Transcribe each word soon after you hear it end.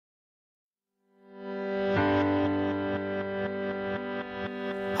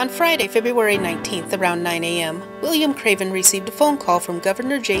On Friday, February 19th, around 9 a.m., William Craven received a phone call from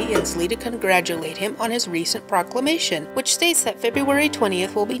Governor J. Inslee to congratulate him on his recent proclamation, which states that February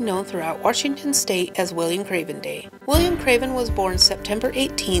 20th will be known throughout Washington state as William Craven Day. William Craven was born September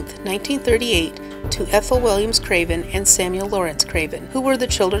 18, 1938, to Ethel Williams Craven and Samuel Lawrence Craven, who were the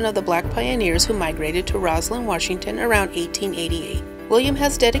children of the black pioneers who migrated to Roslyn, Washington around 1888. William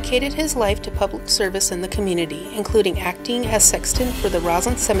has dedicated his life to public service in the community, including acting as sexton for the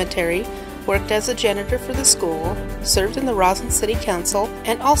Roslyn Cemetery, worked as a janitor for the school, served in the Roslyn City Council,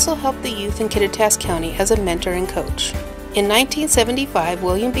 and also helped the youth in Kittitas County as a mentor and coach. In 1975,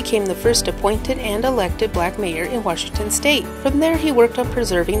 William became the first appointed and elected black mayor in Washington state. From there, he worked on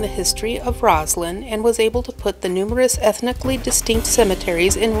preserving the history of Roslyn and was able to put the numerous ethnically distinct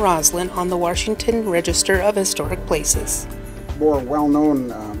cemeteries in Roslyn on the Washington Register of Historic Places. More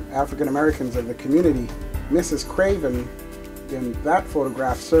well-known African Americans of the community, Mrs. Craven in that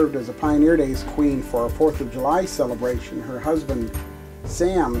photograph served as a Pioneer Days queen for our 4th of July celebration. Her husband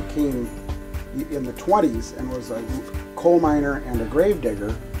Sam came in the 20s and was a coal miner and a grave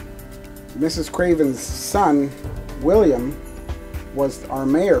digger. Mrs. Craven's son William was our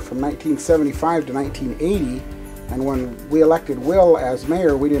mayor from 1975 to 1980, and when we elected Will as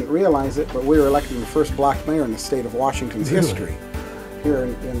mayor, we didn't realize it, but we were electing the first black mayor in the state of Washington's history here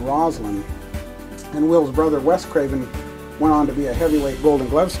in Roslyn. And Will's brother Wes Craven went on to be a heavyweight Golden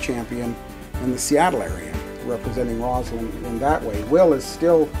Gloves champion in the Seattle area, representing Roslyn in that way. Will is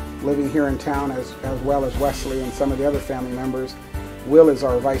still living here in town as well as Wesley and some of the other family members. Will is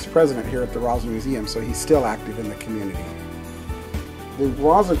our vice president here at the Roslyn Museum, so he's still active in the community. The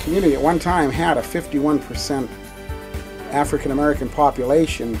Roslyn community at one time had a 51% African American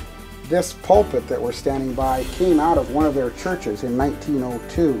population. This pulpit that we're standing by came out of one of their churches in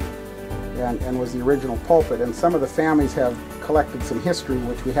 1902 and was the original pulpit. And some of the families have collected some history,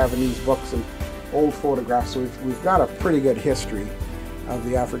 which we have in these books and old photographs. So we've got a pretty good history of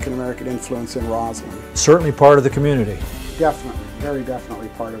the African American influence in Roslyn. Certainly part of the community. Definitely, very definitely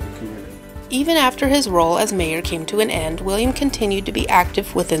part of the community. Even after his role as mayor came to an end, William continued to be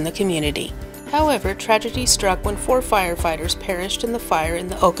active within the community. However, tragedy struck when 4 firefighters perished in the fire in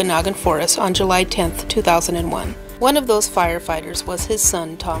the Okanagan Forest on July 10, 2001. One of those firefighters was his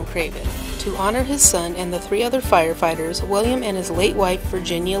son, Tom Craven. To honor his son and the 3 other firefighters, William and his late wife,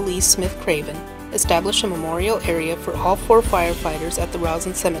 Virginia Lee Smith Craven, established a memorial area for all 4 firefighters at the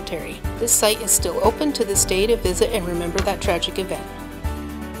Roslyn Cemetery. This site is still open to this day to visit and remember that tragic event.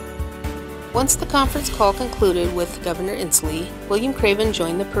 Once the conference call concluded with Governor Inslee, William Craven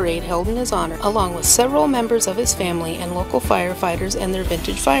joined the parade held in his honor, along with several members of his family and local firefighters and their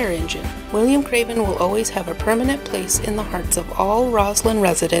vintage fire engine. William Craven will always have a permanent place in the hearts of all Roslyn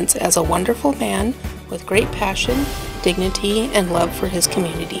residents as a wonderful man with great passion, dignity, and love for his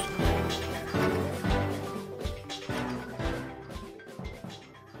community.